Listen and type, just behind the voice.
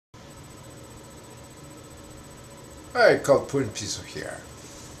I call putting piece here.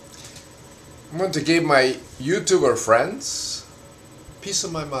 I'm going to give my YouTuber friends peace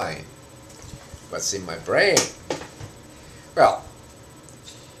of my mind. What's in my brain? Well,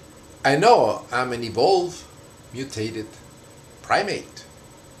 I know I'm an evolved, mutated primate,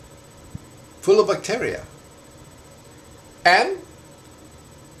 full of bacteria, and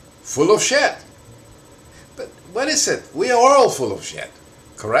full of shit. But what is it? We are all full of shit,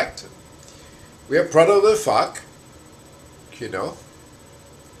 correct? We are product of the fuck, you know,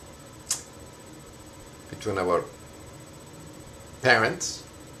 between our parents,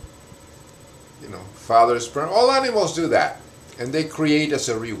 you know, fathers, parents. All animals do that, and they create as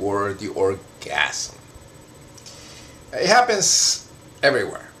a reward the orgasm. It happens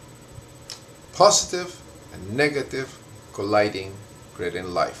everywhere. Positive and negative colliding, creating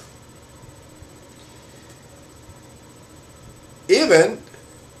life. Even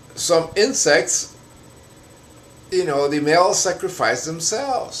some insects, you know, the males sacrifice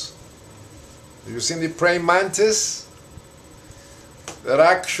themselves. Have you seen the praying mantis? That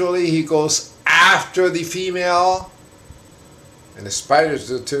actually he goes after the female, and the spiders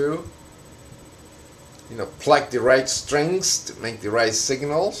do too. You know, pluck the right strings to make the right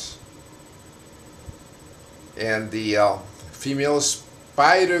signals. And the female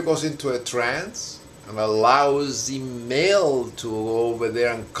spider goes into a trance and allows the male to go over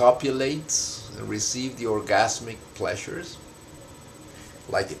there and copulate and receive the orgasmic pleasures,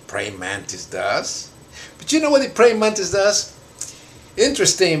 like the praying mantis does. But you know what the praying mantis does?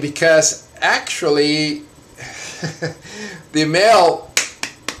 Interesting, because actually the male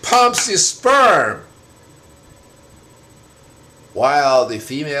pumps his sperm while the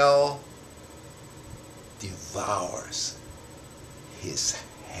female devours his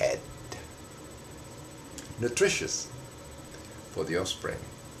head. Nutritious for the offspring.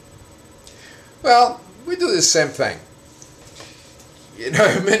 Well, we do the same thing. You know,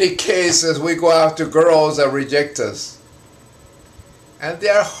 in many cases we go after girls that reject us. And they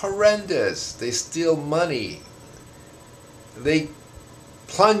are horrendous. They steal money. They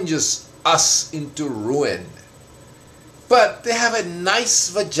plunge us into ruin. But they have a nice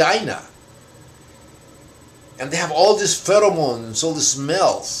vagina. And they have all these pheromones, all the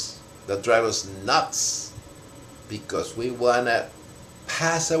smells that drive us nuts. Because we want to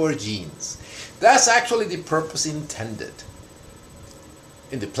pass our genes. That's actually the purpose intended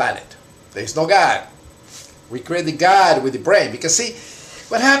in the planet. There's no God. We create the God with the brain. Because see,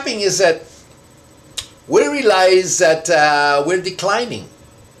 what happening is that we realize that we're declining.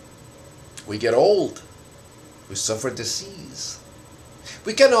 We get old. We suffer disease.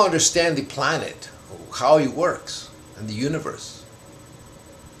 We cannot understand the planet, how it works, and the universe.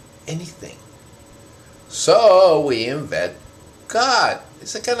 Anything. So we invent God.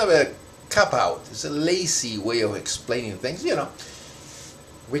 It's a kind of a cop-out. It's a lazy way of explaining things, you know.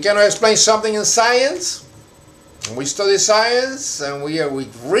 We cannot explain something in science. And we study science, and we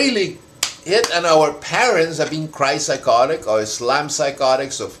really hit, and our parents have been Christ psychotic or Islam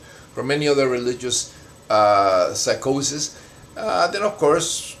psychotics or many other religious psychosis. Then of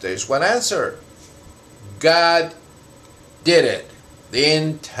course there's one answer. God did it. The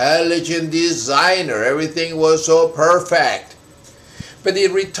intelligent designer. Everything was so perfect. But the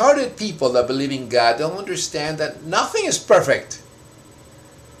retarded people that believe in God don't understand that nothing is perfect.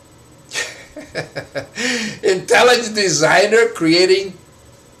 Intelligent designer creating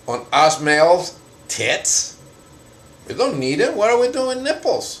on us males tits. We don't need it. What are we doing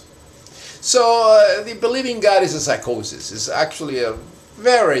nipples? So the believing God is a psychosis. It's actually a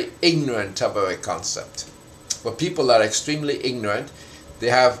very ignorant type of a concept. But people are extremely ignorant. They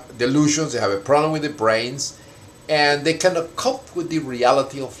have delusions. They have a problem with the brains, and they cannot cope with the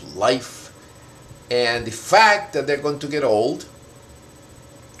reality of life and the fact that they're going to get old.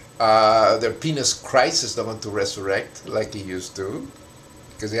 Their penis Christ is not going to resurrect like he used to,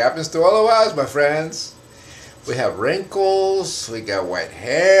 because it happens to all of us, my friends. We have wrinkles, we got white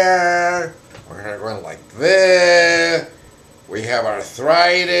hair, we're going like this, we have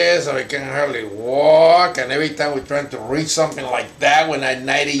arthritis, and we can hardly walk, and every time we're trying to reach something like that, when I'm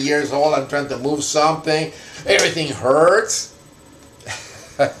 90 years old, I'm trying to move something, everything hurts.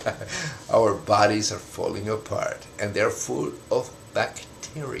 Our bodies are falling apart, and they're full of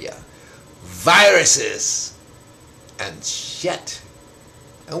bacteria, viruses, and shit.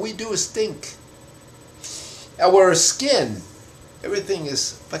 And we do stink. Our skin, everything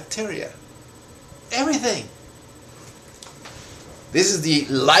is bacteria. Everything. This is the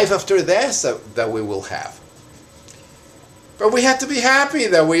life after death that we will have. But we have to be happy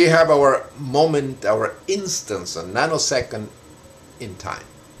that we have our moment, our instance, a nanosecond in time.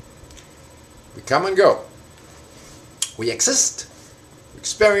 We come and go. We exist, we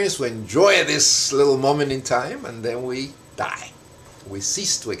experience, we enjoy this little moment in time, and then we die. We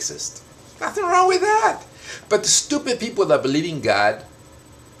cease to exist. Nothing wrong with that. But the stupid people that believe in God,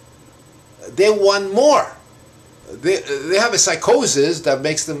 they want more. They have a psychosis that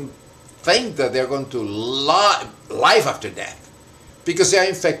makes them think that they're going to life after death, because they are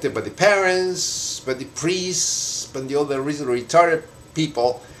infected by the parents, by the priests, by the other retarded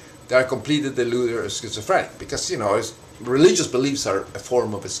people that are completely deluded or schizophrenic. Because, you know, religious beliefs are a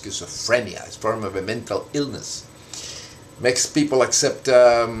form of a schizophrenia, it's a form of a mental illness. Makes people accept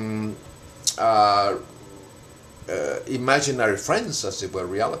imaginary friends as if were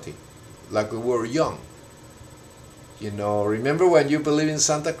reality, like we were young. You know, remember when you believe in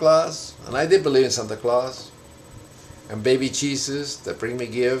Santa Claus? And I did believe in Santa Claus. And baby Jesus that bring me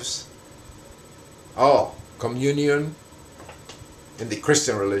gifts. Oh, communion in the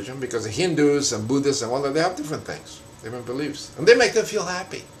Christian religion, because the Hindus and Buddhists and all that, they have different things, different beliefs. And they make them feel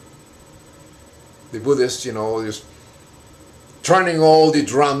happy. The Buddhists, you know, just turning all the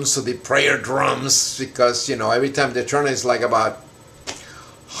drums to the prayer drums, because, you know, every time they turn it's like about,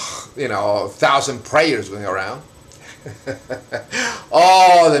 you know, 1,000 prayers going around.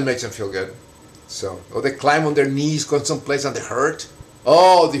 Oh, that makes them feel good. So, or they climb on their knees, go someplace and they hurt.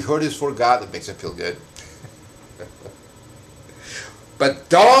 Oh, the hurt is for God. That makes them feel good. But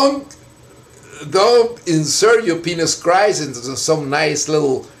don't insert your penis Christ into some nice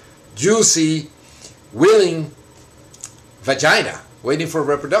little juicy, willing vagina waiting for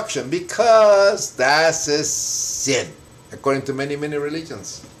reproduction, because that's a sin according to many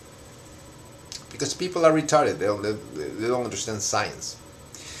religions. Because people are retarded, they don't understand science.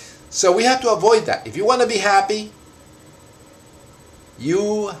 So we have to avoid that. If you want to be happy,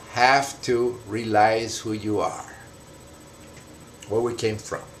 you have to realize who you are, where we came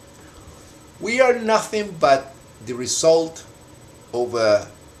from. We are nothing but the result of a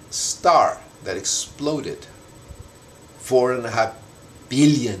star that exploded 4.5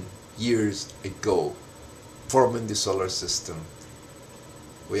 billion years ago, forming the solar system.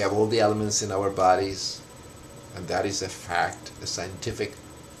 We have all the elements in our bodies, and that is a fact, a scientific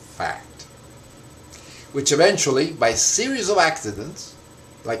fact, which eventually, by a series of accidents,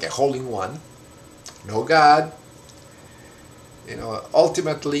 like a hole-in-one, no God, you know,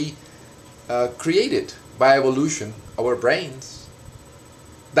 ultimately created by evolution our brains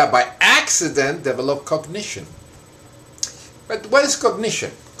that by accident develop cognition. But what is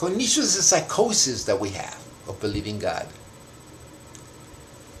cognition? Cognition is a psychosis that we have of believing God.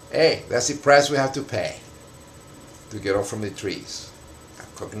 Hey, that's the price we have to pay to get off from the trees.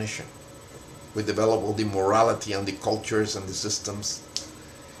 Cognition. We develop all the morality and the cultures and the systems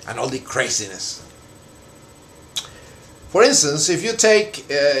and all the craziness. For instance, if you take,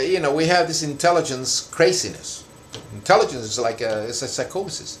 you know, we have this intelligence craziness. Intelligence is like it's a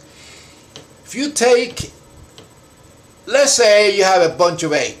psychosis. If you take, let's say you have a bunch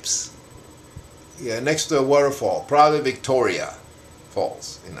of apes, yeah, next to a waterfall, probably Victoria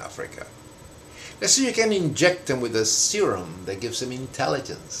Falls in Africa. Let's say you can inject them with a serum that gives them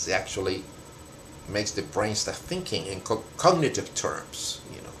intelligence. It actually makes the brain start thinking in cognitive terms,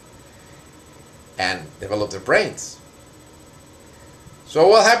 you know, and develop their brains. So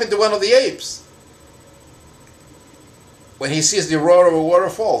what happened to one of the apes? When he sees the roar of a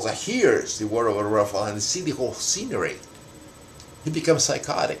waterfall, or hears the roar of a waterfall, and sees the whole scenery, he becomes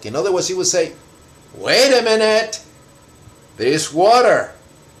psychotic. In other words, he would say, wait a minute, there's water.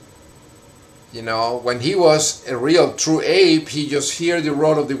 You know, when he was a real true ape, he just hears the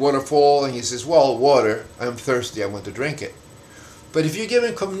roar of the waterfall and he says, well, water, I'm thirsty, I want to drink it. But if you give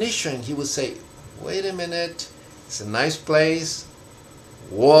him cognition, he would say, wait a minute, it's a nice place,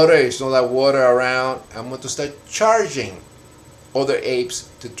 water, there's no that water around, I'm going to start charging other apes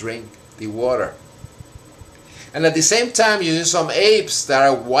to drink the water. And at the same time, you see some apes that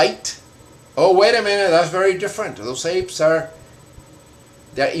are white. Oh, wait a minute, that's very different. Those apes they're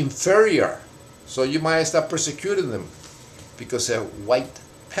inferior. So you might start persecuting them because they're white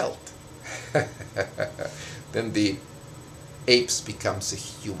pelt. Then the apes becomes a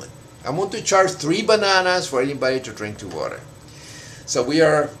human. I'm going to charge 3 bananas for anybody to drink the water. So we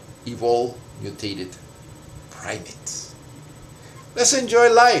are evolved, mutated primates. Let's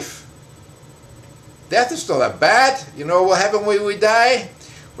enjoy life. Death is not that bad. You know what happens when we die?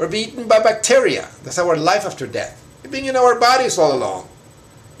 We're being eaten by bacteria. That's our life after death. It's been in our bodies all along.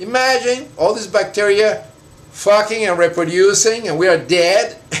 Imagine all these bacteria fucking and reproducing, and we are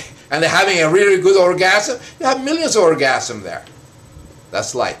dead, and they're having a really good orgasm. You have millions of orgasms there.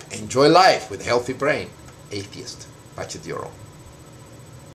 That's life. Enjoy life with a healthy brain. Atheist. Pachitioro.